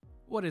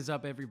What is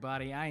up,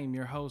 everybody? I am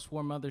your host,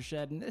 War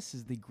Mothershed, and this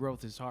is the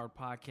Growth is Hard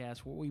podcast,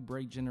 where we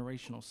break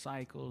generational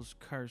cycles,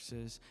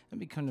 curses, and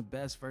become the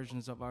best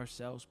versions of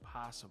ourselves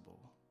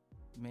possible.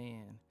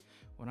 Man,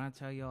 when I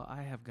tell y'all,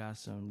 I have got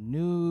some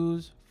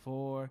news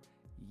for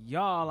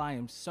y'all. I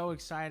am so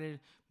excited.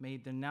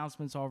 Made the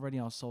announcements already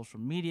on social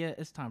media.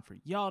 It's time for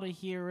y'all to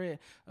hear it.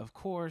 Of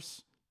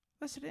course,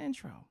 let's do the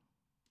intro.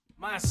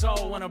 My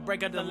soul wanna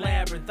break out the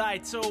labyrinth. I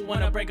too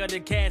wanna break out the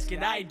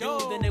casket. I do,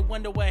 then they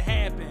wonder what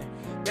happened.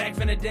 Back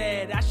from the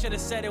dead, I should've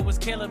said it was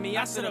killing me.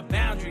 I set up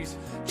boundaries,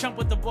 jump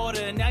with the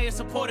border, and now you're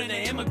supporting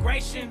the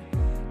immigration.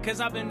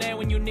 Cause I've been there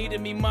when you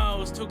needed me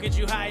most. To get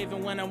you high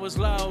even when I was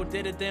low.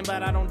 Did it then,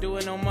 but I don't do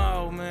it no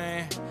more,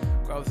 man.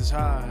 Growth is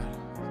hard.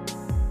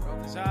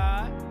 Growth is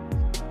hard.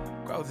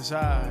 Growth is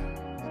hard.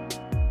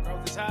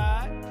 Growth is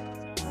hard.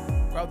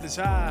 Growth is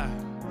hard.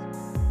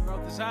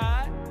 Growth is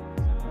hard.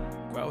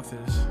 Growth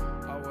is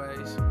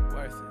always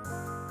worth it.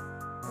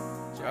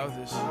 Growth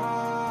is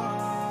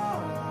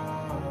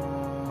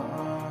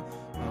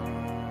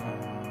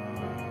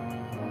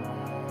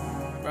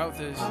growth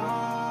is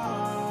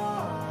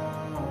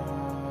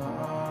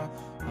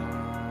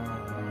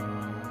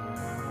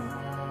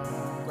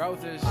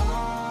growth is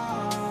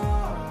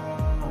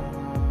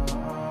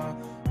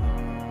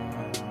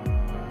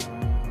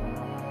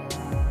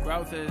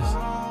growth is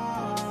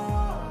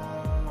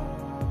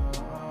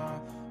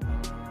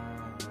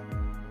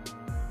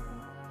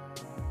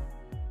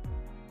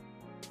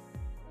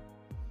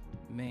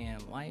Man,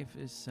 life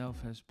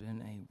itself has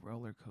been a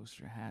roller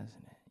coaster,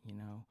 hasn't it? You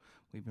know,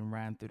 we've been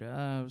riding through the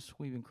ups,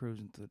 we've been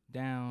cruising through the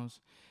downs,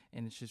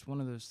 and it's just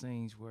one of those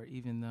things where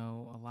even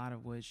though a lot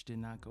of which did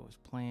not go as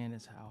planned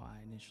as how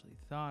I initially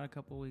thought a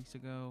couple of weeks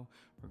ago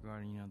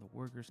regarding, the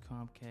workers'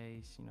 comp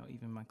case,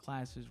 even my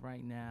classes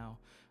right now,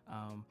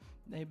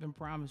 they've been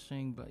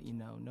promising, but,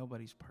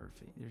 nobody's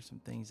perfect. There's some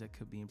things that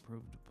could be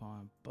improved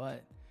upon,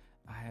 but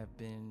I have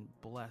been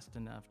blessed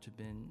enough to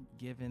been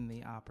given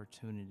the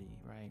opportunity,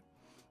 right?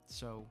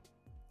 So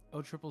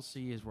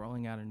OCCC is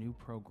rolling out a new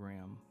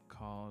program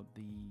called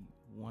the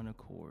One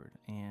Accord,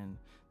 and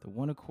the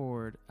One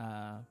Accord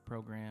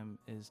program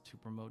is to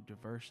promote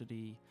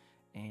diversity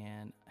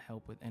and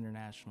help with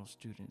international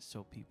students,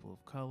 so people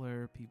of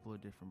color, people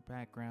of different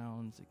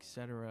backgrounds,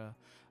 etc.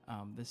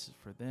 This is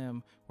for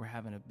them. We're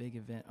having a big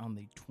event on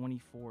the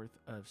 24th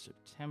of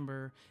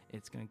September.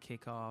 It's going to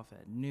kick off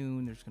at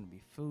noon. There's going to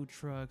be food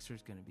trucks.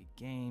 There's going to be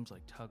games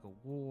like tug of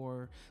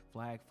war,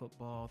 flag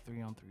football,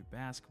 3-on-3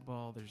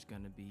 basketball. There's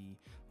going to be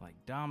like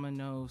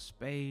dominoes,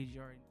 spades.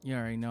 You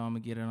already know I'm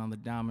going to get it on the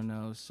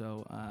dominoes,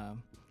 so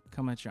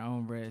come at your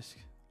own risk.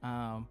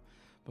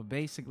 But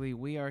basically,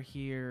 we are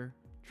here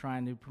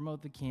trying to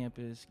promote the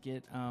campus,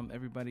 get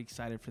everybody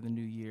excited for the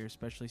new year,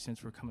 especially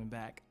since we're coming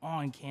back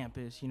on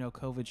campus.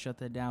 COVID shut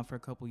that down for a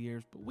couple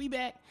years, but we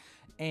back.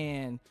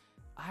 And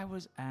I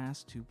was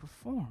asked to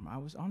perform. I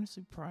was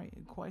honestly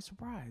quite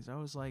surprised. I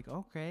was like,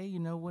 okay,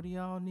 what do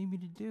y'all need me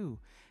to do?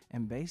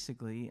 And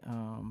basically,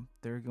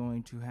 they're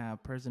going to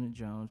have President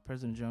Jones.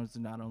 President Jones is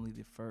not only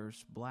the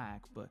first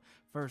black, but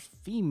first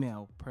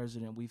female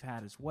president we've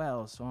had as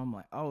well. So I'm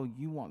like, oh,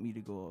 you want me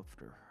to go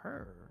after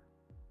her?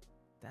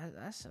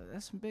 That's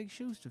some big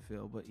shoes to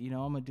fill, but I'm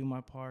gonna do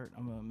my part.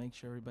 I'm gonna make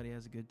sure everybody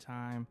has a good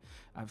time.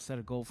 I've set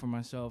a goal for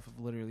myself of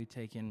literally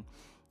taking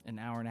an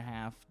hour and a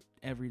half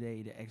every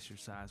day to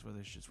exercise, whether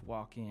it's just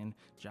walking,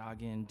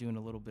 jogging, doing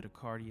a little bit of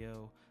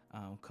cardio,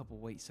 a couple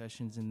weight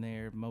sessions in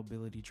there,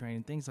 mobility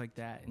training, things like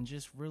that, and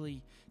just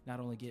really not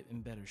only get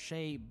in better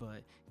shape,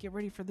 but get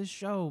ready for this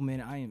show,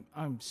 man.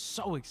 I'm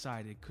so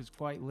excited because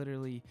quite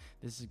literally,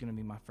 this is going to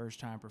be my first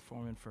time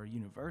performing for a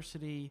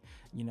university.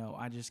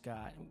 I just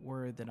got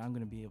word that I'm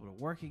going to be able to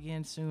work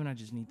again soon. I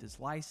just need this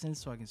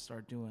license so I can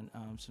start doing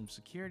some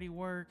security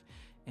work,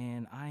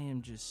 and I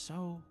am just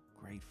so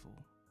grateful.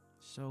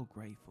 So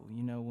grateful.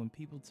 When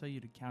people tell you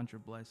to count your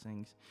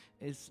blessings,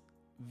 it's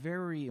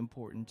very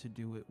important to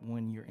do it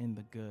when you're in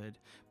the good,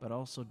 but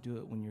also do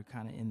it when you're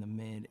kind of in the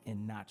mid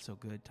and not so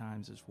good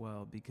times as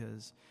well,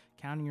 because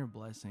counting your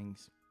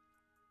blessings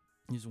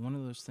is one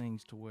of those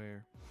things to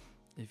where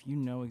if you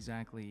know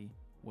exactly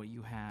what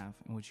you have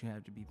and what you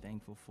have to be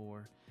thankful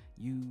for,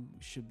 you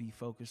should be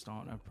focused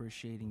on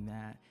appreciating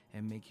that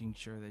and making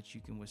sure that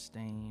you can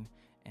withstand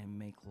and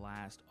make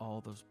last all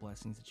those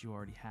blessings that you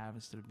already have,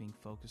 instead of being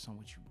focused on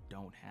what you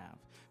don't have.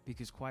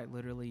 Because quite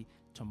literally,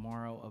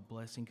 tomorrow a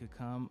blessing could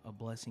come, a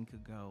blessing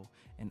could go,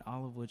 and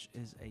all of which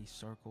is a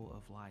circle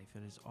of life.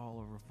 It is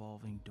all a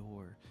revolving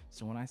door.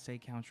 So when I say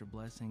count your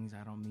blessings,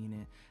 I don't mean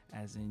it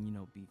as in,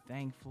 be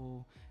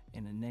thankful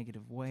in a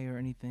negative way or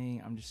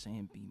anything. I'm just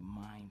saying be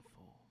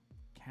mindful.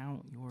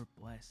 Count your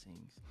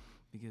blessings.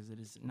 Because it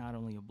is not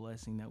only a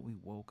blessing that we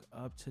woke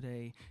up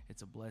today,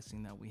 it's a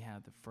blessing that we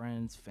have the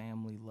friends,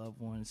 family,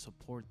 loved ones,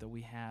 support that we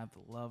have,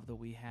 the love that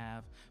we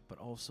have, but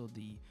also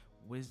the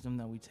wisdom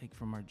that we take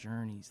from our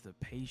journeys, the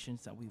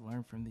patience that we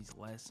learn from these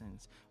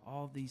lessons,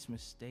 all these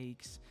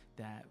mistakes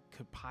that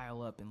could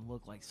pile up and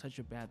look like such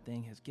a bad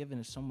thing has given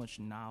us so much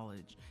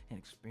knowledge and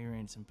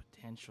experience and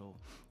potential.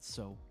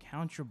 So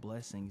count your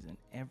blessings in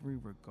every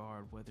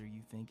regard, whether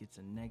you think it's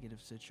a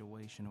negative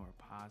situation or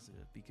a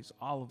positive, because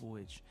all of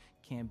which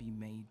can be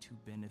made to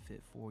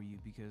benefit for you,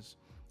 because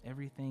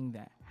everything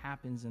that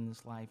happens in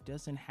this life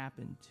doesn't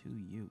happen to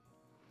you.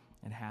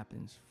 It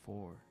happens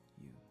for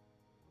you.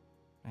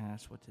 And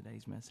that's what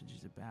today's message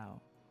is about.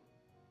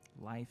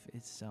 Life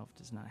itself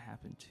does not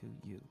happen to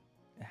you.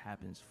 It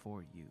happens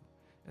for you.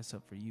 It's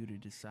up for you to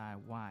decide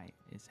why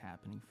it's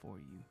happening for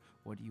you.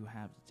 What do you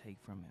have to take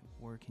from it?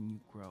 Where can you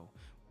grow?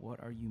 What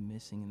are you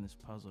missing in this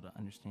puzzle to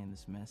understand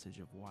this message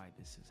of why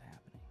this is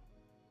happening?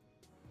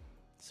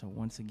 So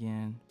once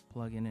again,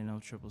 plug in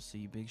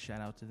OCCC. Big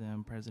shout out to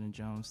them. President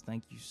Jones,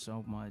 thank you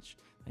so much.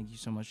 Thank you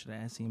so much to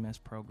the SEMS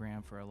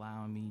program for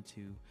allowing me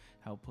to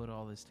help put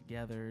all this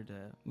together,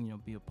 to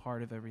be a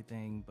part of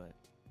everything. But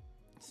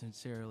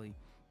sincerely,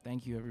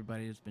 thank you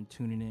everybody that's been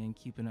tuning in,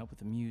 keeping up with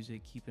the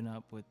music, keeping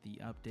up with the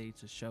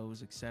updates, the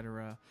shows,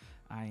 etc.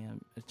 I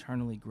am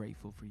eternally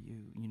grateful for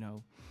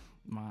you.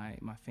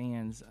 My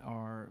fans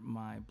are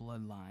my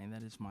bloodline.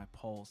 That is my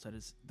pulse. That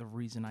is the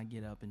reason I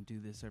get up and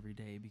do this every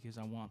day, because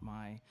I want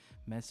my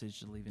message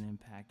to leave an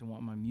impact. I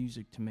want my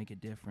music to make a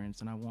difference,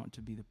 and I want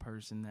to be the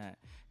person that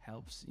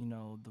helps,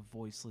 the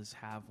voiceless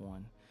have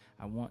one.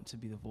 I want to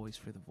be the voice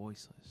for the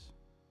voiceless.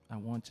 I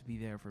want to be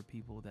there for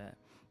people that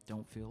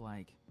don't feel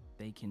like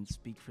they can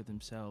speak for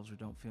themselves or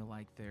don't feel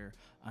like they're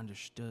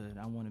understood.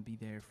 I want to be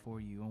there for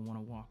you. I want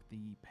to walk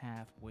the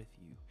path with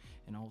you.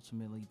 And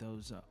ultimately,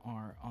 those that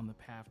are on the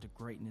path to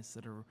greatness,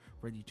 that are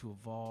ready to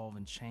evolve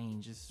and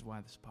change. This is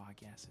why this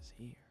podcast is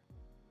here.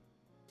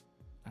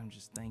 I'm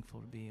just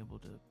thankful to be able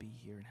to be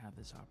here and have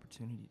this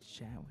opportunity to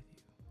chat with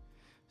you.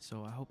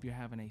 So I hope you're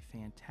having a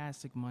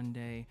fantastic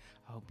Monday.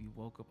 I hope you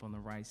woke up on the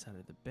right side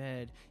of the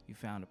bed. You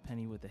found a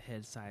penny with the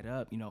head side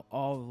up.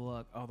 All the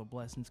luck, all the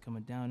blessings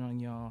coming down on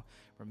y'all.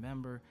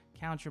 Remember,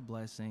 count your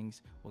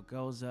blessings. What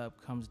goes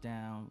up comes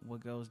down.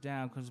 What goes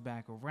down comes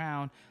back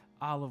around.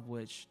 All of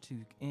which to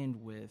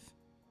end with,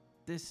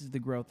 this is the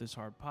Growth is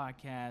Hard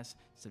podcast,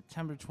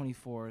 September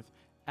 24th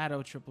at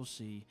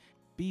OCCC.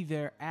 Be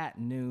there at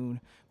noon.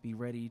 Be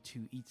ready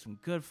to eat some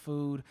good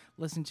food.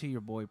 Listen to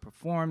your boy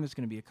perform. There's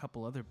going to be a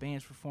couple other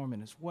bands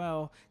performing as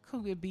well.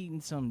 Could get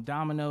beating some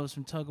dominoes,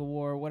 some tug of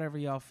war, whatever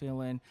y'all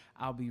feeling.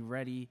 I'll be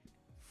ready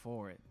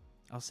for it.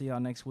 I'll see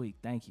y'all next week.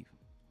 Thank you.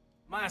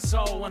 My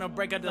soul wanna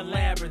break out the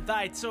labyrinth.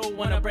 I too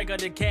wanna break out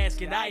the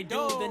casket. I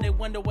do, then they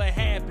wonder what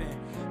happened.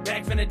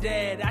 Back from the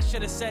dead, I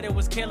should've said it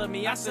was killing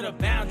me. I set up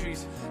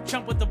boundaries.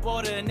 Trump with the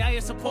border, and now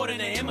you're supporting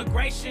the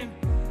immigration.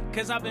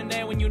 Cause I've been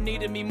there when you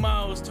needed me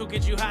most. To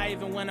get you high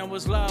even when I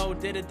was low.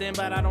 Did it then,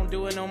 but I don't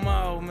do it no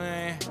more,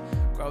 man.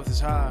 Growth is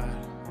hard.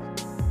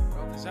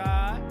 Growth is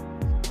hard.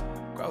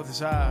 Growth is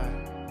hard.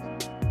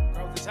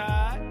 Growth is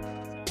hard.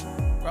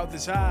 Growth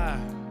is hard.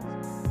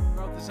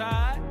 Growth is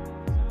hard.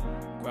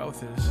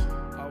 Growth is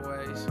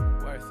always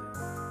worth it.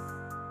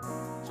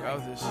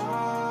 Growth is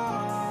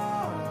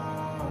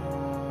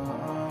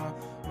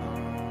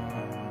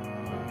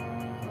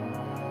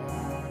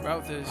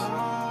growth is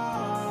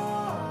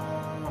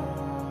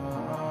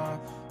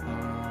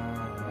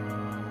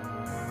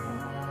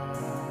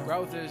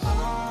growth is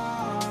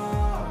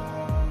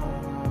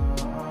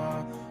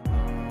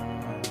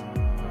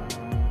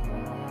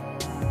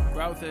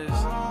growth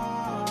is